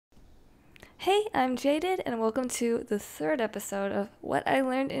Hey, I'm Jaded, and welcome to the third episode of What I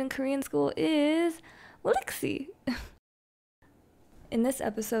Learned in Korean School is WILIKSI. In this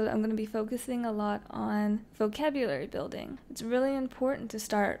episode, I'm going to be focusing a lot on vocabulary building. It's really important to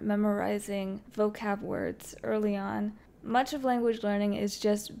start memorizing vocab words early on. Much of language learning is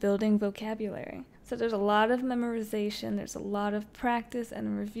just building vocabulary. So there's a lot of memorization, there's a lot of practice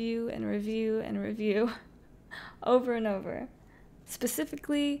and review and review and review over and over.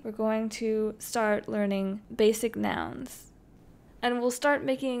 Specifically, we're going to start learning basic nouns. And we'll start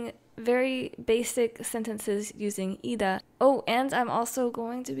making very basic sentences using ida. Oh, and I'm also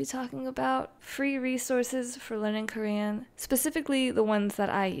going to be talking about free resources for learning Korean, specifically the ones that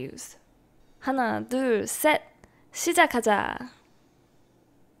I use. 하나, 둘, 셋! 시작하자!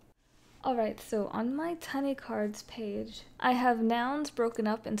 Alright, so on my Tinycards page, I have nouns broken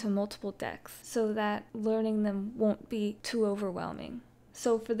up into multiple decks so that learning them won't be too overwhelming.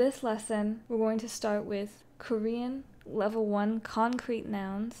 So for this lesson, we're going to start with Korean Level 1 Concrete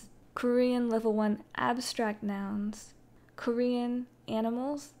Nouns, Korean Level 1 Abstract Nouns, Korean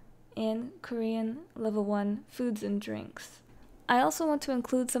Animals, and Korean Level 1 Foods and Drinks. I also want to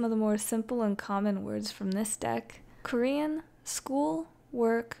include some of the more simple and common words from this deck. Korean, school,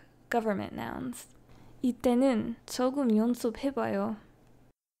 work, government nouns. 이때는 조금 연습해봐요.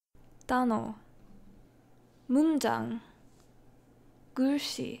 단어, 문장,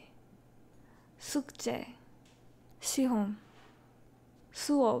 글씨, 숙제, 시험,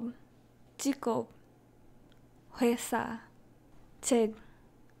 수업, 직업, 회사, 책,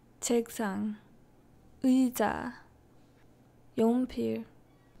 책상, 의자, 연필,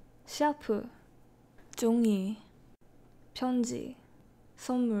 샤프, 종이, 편지,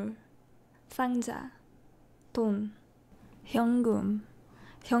 선물, 상자, 돈, 현금,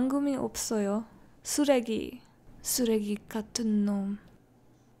 현금이 없어요. 쓰레기, 쓰레기 같은 놈,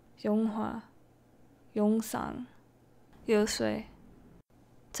 영화, 영상, 열쇠,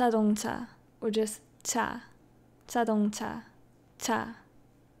 자동차, or just 차, 자동차, 차,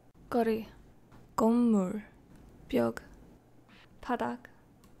 거리, 건물, 벽, 바닥,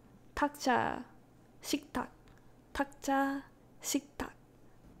 탁자, 식탁, 탁자, 식탁.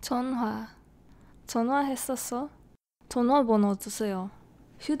 전화, 전화했었어? 전화번호 주세요.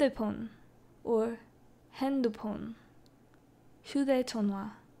 휴대폰, or 핸드폰,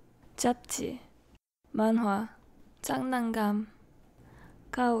 휴대전화, 잡지, 만화, 장난감,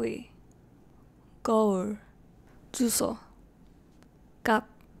 가위, 거울, 주소, 값,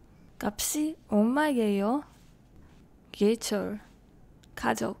 값이 얼마예요? 계절,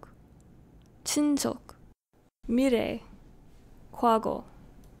 가족, 친족, 미래, 과거,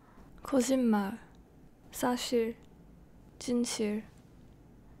 거짓말, 사실, 진실,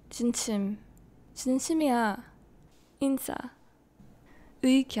 진심, 진심이야, 인사,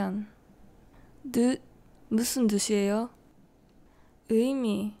 의견, 뜻, 무슨 뜻이에요?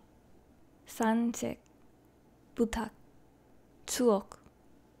 의미, 산책, 부탁, 추억,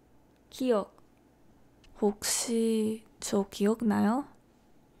 기억. 혹시 저 기억나요?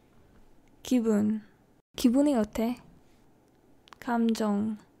 기분, 기분이 어때?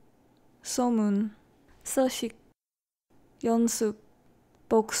 감정, 소문, 서식, 연습,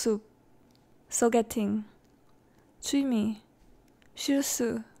 복습, 소개팅, 취미,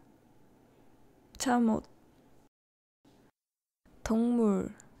 실수, 잘못,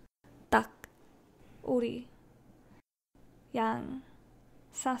 동물, 닭, 오리, 양,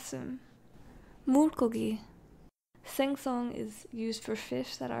 사슴, 물고기. 생선 is used for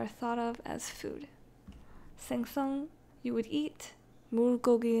fish that are thought of as food. 생선 you would eat,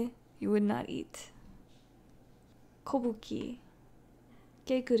 물고기 you would not eat. 거북이,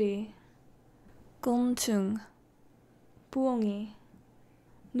 개구리, 곤충, 부엉이,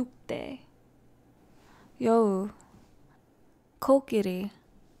 늑대, 여우, 코끼리,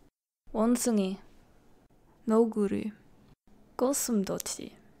 원숭이, 너구리,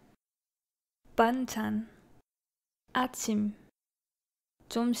 고슴도치. 반찬, 아침,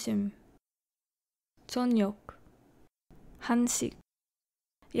 점심, 저녁, 한식,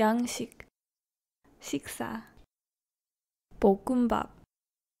 양식, 식사, 볶음밥,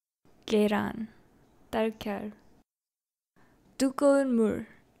 계란, 달걀, 뜨거운 물,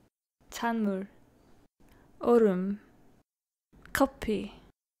 찬물, 얼음, 커피,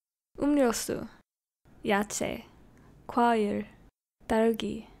 음료수, 야채, 과일,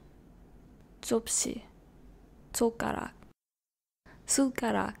 딸기, 접시, 젓가락,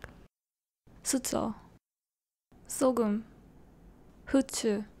 숟가락, 수저, 소금,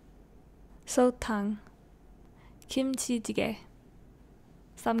 후추, 설탕, 김치찌개,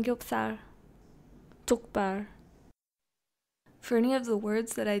 삼겹살, 족발, For any of the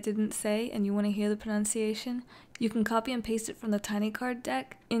words that I didn't say and you want to hear the pronunciation, you can copy and paste it from the Tinycard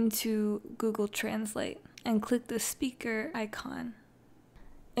deck into Google Translate and click the speaker icon.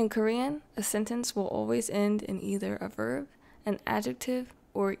 In Korean, a sentence will always end in either a verb, an adjective,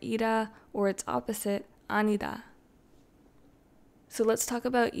 or ida, or its opposite, 아니다. So let's talk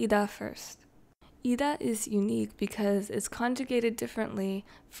about ida first. Ida is unique because it's conjugated differently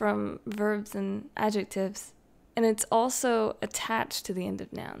from verbs and adjectives, and it's also attached to the end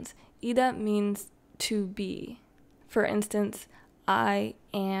of nouns. Ida means to be. For instance, I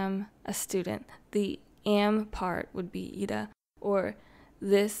am a student. The am part would be ida, or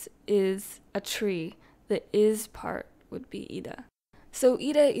this is a tree. The is part would be ida. So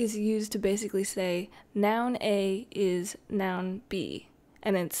ida is used to basically say noun A is noun B,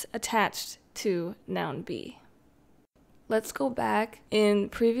 and it's attached to noun B. Let's go back in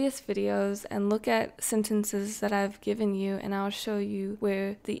previous videos and look at sentences that I've given you, and I'll show you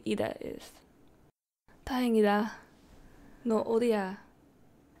where the ida is. 다행이다. 너 어디야?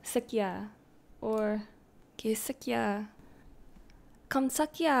 새끼야. Or 개새끼야.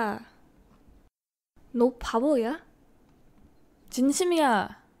 깜짝이야. 너 바보야?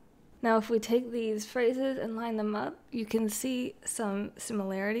 진심이야. Now, if we take these phrases and line them up, you can see some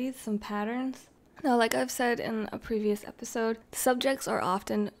similarities, some patterns. Now, like I've said in a previous episode, subjects are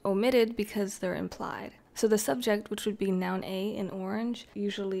often omitted because they're implied. So the subject, which would be noun A in orange,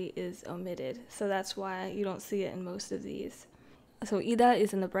 usually is omitted. So that's why you don't see it in most of these. So ida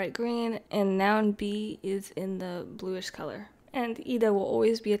is in the bright green, and noun B is in the bluish color. And ida will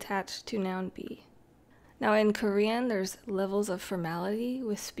always be attached to noun B. Now in Korean, there's levels of formality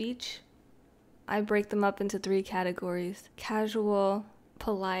with speech. I break them up into 3 categories: casual,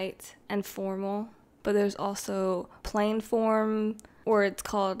 polite, and formal. But there's also plain form, or it's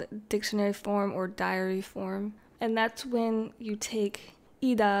called dictionary form or diary form. And that's when you take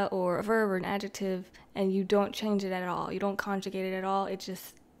ida or a verb or an adjective and you don't change it at all. You don't conjugate it at all. It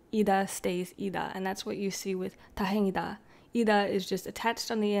just, ida stays ida. And that's what you see with 다행이다. Ida is just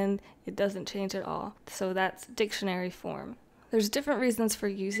attached on the end. It doesn't change at all. So that's dictionary form. There's different reasons for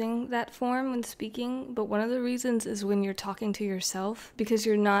using that form when speaking, but one of the reasons is when you're talking to yourself, because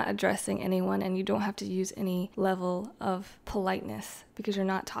you're not addressing anyone and you don't have to use any level of politeness because you're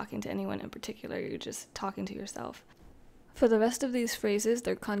not talking to anyone in particular. You're just talking to yourself. For the rest of these phrases,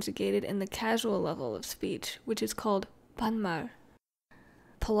 they're conjugated in the casual level of speech, which is called 반말.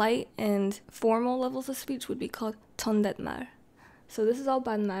 Polite and formal levels of speech would be called 존댓말. So this is all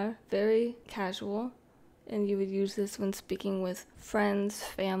반말, very casual, and you would use this when speaking with friends,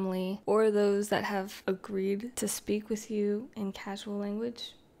 family, or those that have agreed to speak with you in casual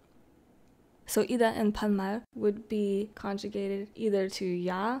language. So ida and 반말 would be conjugated either to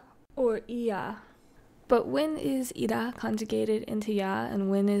ya or iya. But when is ida conjugated into ya, and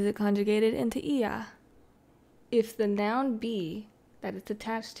when is it conjugated into iya? If the noun be that it's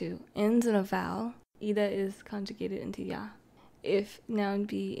attached to ends in a vowel, ida is conjugated into ya. If noun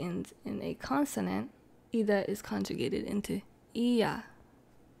be ends in a consonant, ida is conjugated into iya.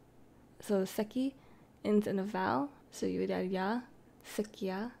 So 새끼 ends in a vowel, so you would add ya,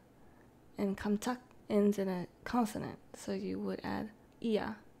 새끼야. And 깜짝 ends in a consonant, so you would add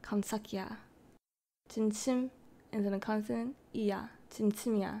iya, 깜짝이야. 진심 ends in a consonant, iya,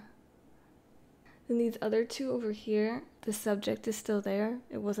 진심이야. Then these other two over here, the subject is still there.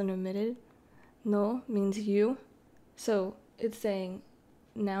 It wasn't omitted. No means you. So it's saying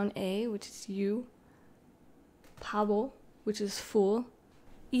noun A, which is you. 바보, which is fool.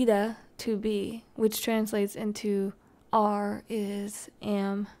 ida, to be, which translates into are, is,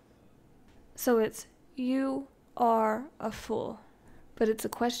 am. So it's you are a fool. But it's a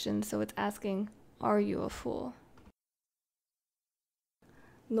question, so it's asking, are you a fool?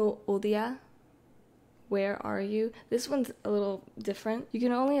 너 어디야? Where are you? This one's a little different. You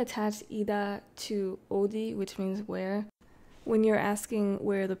can only attach ida to 어디, which means where, when you're asking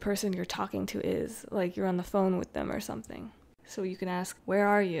where the person you're talking to is, like you're on the phone with them or something. So you can ask, where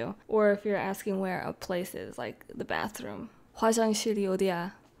are you? Or if you're asking where a place is, like the bathroom. 화장실이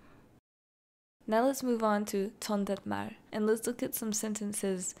어디야? Now let's move on to 존댓말, and let's look at some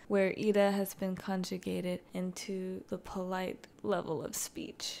sentences where ida has been conjugated into the polite level of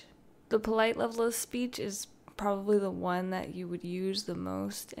speech. The polite level of speech is probably the one that you would use the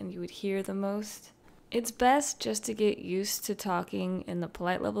most and you would hear the most. It's best just to get used to talking in the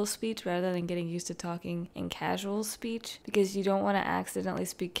polite level of speech rather than getting used to talking in casual speech, because you don't want to accidentally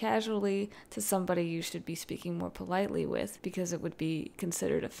speak casually to somebody you should be speaking more politely with, because it would be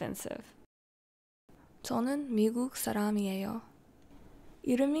considered offensive. 저는 미국 사람이에요.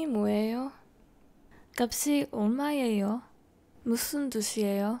 이름이 뭐예요? 값이 얼마예요? 무슨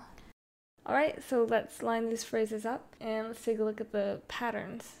뜻이에요? Alright, so let's line these phrases up and let's take a look at the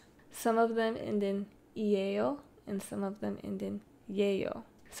patterns. Some of them end in 이에요 and some of them end in 예요.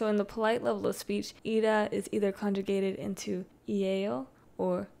 So in the polite level of speech, ida is either conjugated into 이에요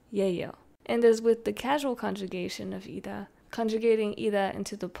or 예요. And as with the casual conjugation of ida, conjugating ida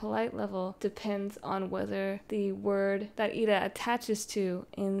into the polite level depends on whether the word that ida attaches to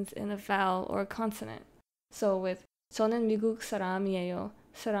ends in a vowel or a consonant. So with 저는 미국 사람이에요,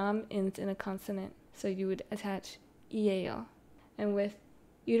 사람 ends in a consonant, so you would attach 이에요. And with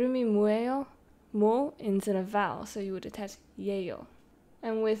이름이 뭐예요? 뭐 ends in a vowel, so you would attach 예요.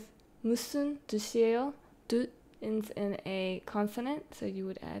 And with 무슨 뜻이에요? 뜻 ends in a consonant, so you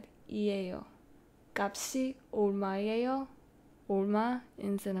would add 이에요. 값이 얼마예요? 얼마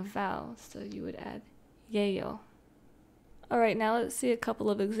ends in a vowel, so you would add 예요. Alright, now let's see a couple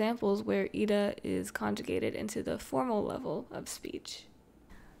of examples where ida is conjugated into the formal level of speech.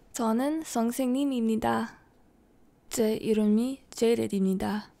 저는 선생님입니다. 제 이름이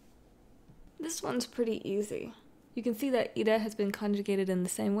제이red입니다. This one's pretty easy. You can see that ida has been conjugated in the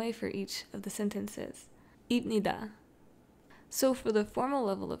same way for each of the sentences. 입니다. So for the formal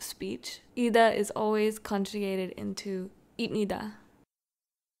level of speech, ida is always conjugated into 입니다.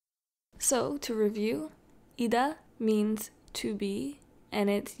 So to review, ida means to be, and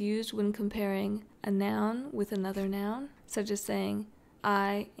it's used when comparing a noun with another noun, such as saying,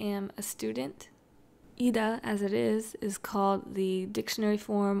 I am a student. ida, as it is called the dictionary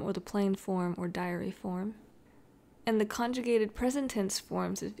form or the plain form or diary form. And the conjugated present tense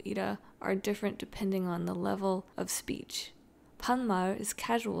forms of ida are different depending on the level of speech. 반말 is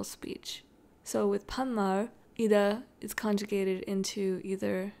casual speech. So with 반말, ida is conjugated into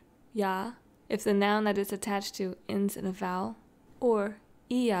either 야, if the noun that it's attached to ends in a vowel, or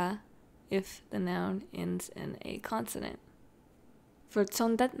이야, if the noun ends in a consonant. For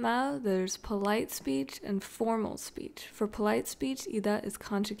존댓말, there's polite speech and formal speech. For polite speech, ida is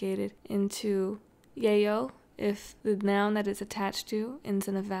conjugated into 예요, if the noun that it's attached to ends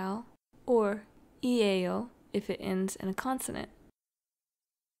in a vowel, or 이예요, if it ends in a consonant.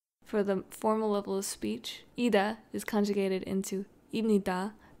 For the formal level of speech, ida is conjugated into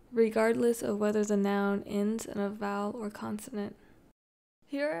입니다, regardless of whether the noun ends in a vowel or consonant.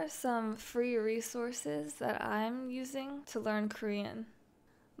 Here are some free resources that I'm using to learn Korean.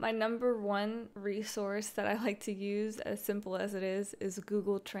 My number one resource that I like to use, as simple as it is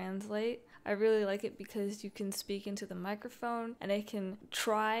Google Translate. I really like it because you can speak into the microphone and it can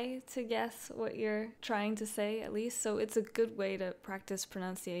try to guess what you're trying to say at least, so it's a good way to practice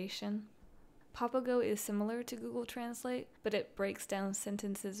pronunciation. Papago is similar to Google Translate, but it breaks down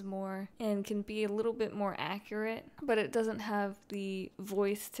sentences more and can be a little bit more accurate, but it doesn't have the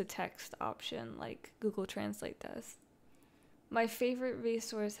voice-to-text option like Google Translate does. My favorite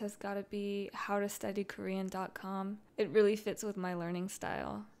resource has got to be howtostudykorean.com. It really fits with my learning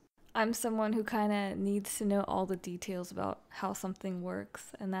style. I'm someone who kind of needs to know all the details about how something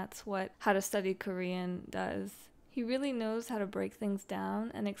works, and that's what How to Study Korean does. He really knows how to break things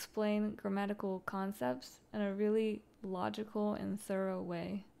down and explain grammatical concepts in a really logical and thorough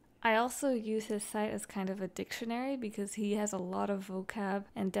way. I also use his site as kind of a dictionary because he has a lot of vocab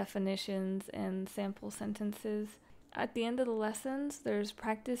and definitions and sample sentences. At the end of the lessons, there's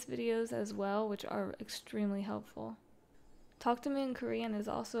practice videos as well, which are extremely helpful. Talk to Me in Korean is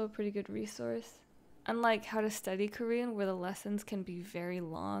also a pretty good resource. Unlike How to Study Korean, where the lessons can be very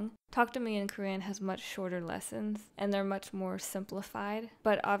long, Talk to Me in Korean has much shorter lessons, and they're much more simplified,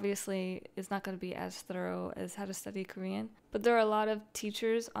 but obviously it's not going to be as thorough as How to Study Korean. But there are a lot of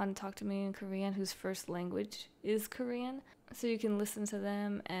teachers on Talk to Me in Korean whose first language is Korean, so you can listen to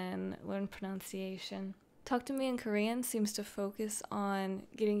them and learn pronunciation. Talk to Me in Korean seems to focus on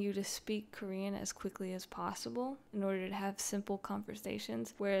getting you to speak Korean as quickly as possible in order to have simple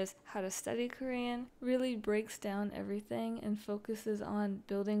conversations, whereas How to Study Korean really breaks down everything and focuses on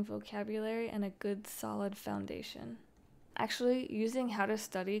building vocabulary and a good solid foundation. Actually, using How to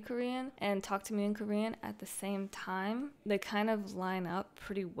Study Korean and Talk to Me in Korean at the same time, they kind of line up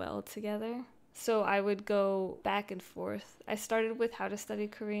pretty well together. So I would go back and forth. I started with How to Study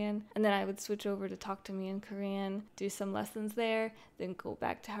Korean, and then I would switch over to Talk to Me in Korean, do some lessons there, then go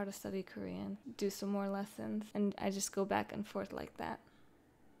back to How to Study Korean, do some more lessons, and I just go back and forth like that.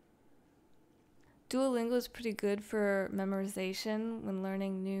 Duolingo is pretty good for memorization when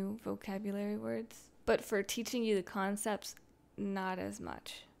learning new vocabulary words, but for teaching you the concepts, not as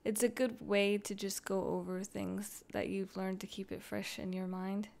much. It's a good way to just go over things that you've learned to keep it fresh in your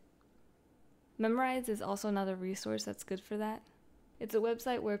mind. Memrise is also another resource that's good for that. It's a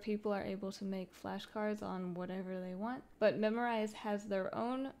website where people are able to make flashcards on whatever they want, but Memrise has their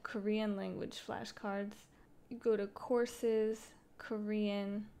own Korean language flashcards. You go to courses,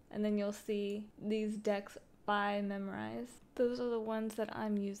 Korean, and then you'll see these decks by Memrise. Those are the ones that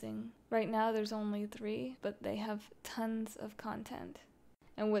I'm using. Right now there's only 3, but they have tons of content.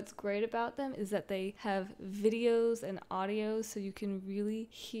 And what's great about them is that they have videos and audio, so you can really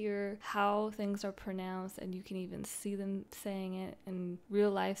hear how things are pronounced, and you can even see them saying it in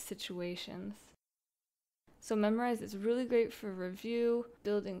real life situations. So Memrise is really great for review,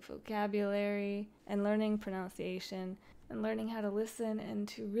 building vocabulary, and learning pronunciation, and learning how to listen and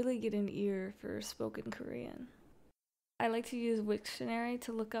to really get an ear for spoken Korean. I like to use Wiktionary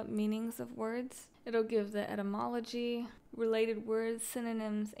to look up meanings of words. It'll give the etymology, related words,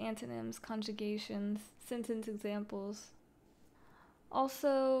 synonyms, antonyms, conjugations, sentence examples.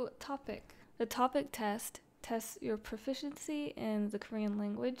 Also, topic. The topic test tests your proficiency in the Korean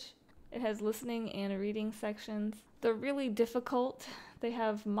language. It has listening and reading sections. They're really difficult. They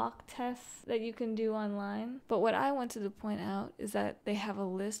have mock tests that you can do online. But what I wanted to point out is that they have a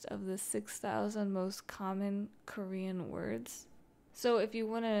list of the 6,000 most common Korean words. So if you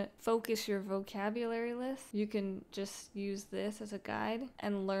want to focus your vocabulary list, you can just use this as a guide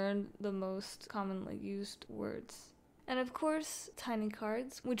and learn the most commonly used words. And of course,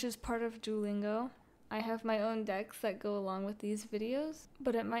 Tinycards, which is part of Duolingo. I have my own decks that go along with these videos,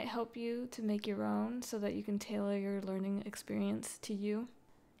 but it might help you to make your own so that you can tailor your learning experience to you.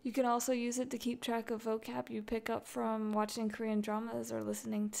 You can also use it to keep track of vocab you pick up from watching Korean dramas or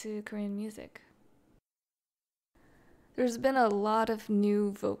listening to Korean music. There's been a lot of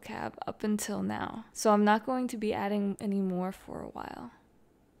new vocab up until now, so I'm not going to be adding any more for a while.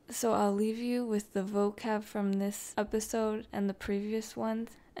 So I'll leave you with the vocab from this episode and the previous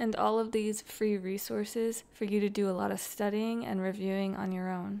ones, and all of these free resources for you to do a lot of studying and reviewing on your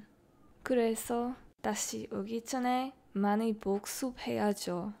own. 그래서 다시 오기 전에 많이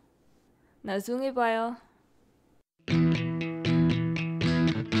복습해야죠. 나중에 봐요.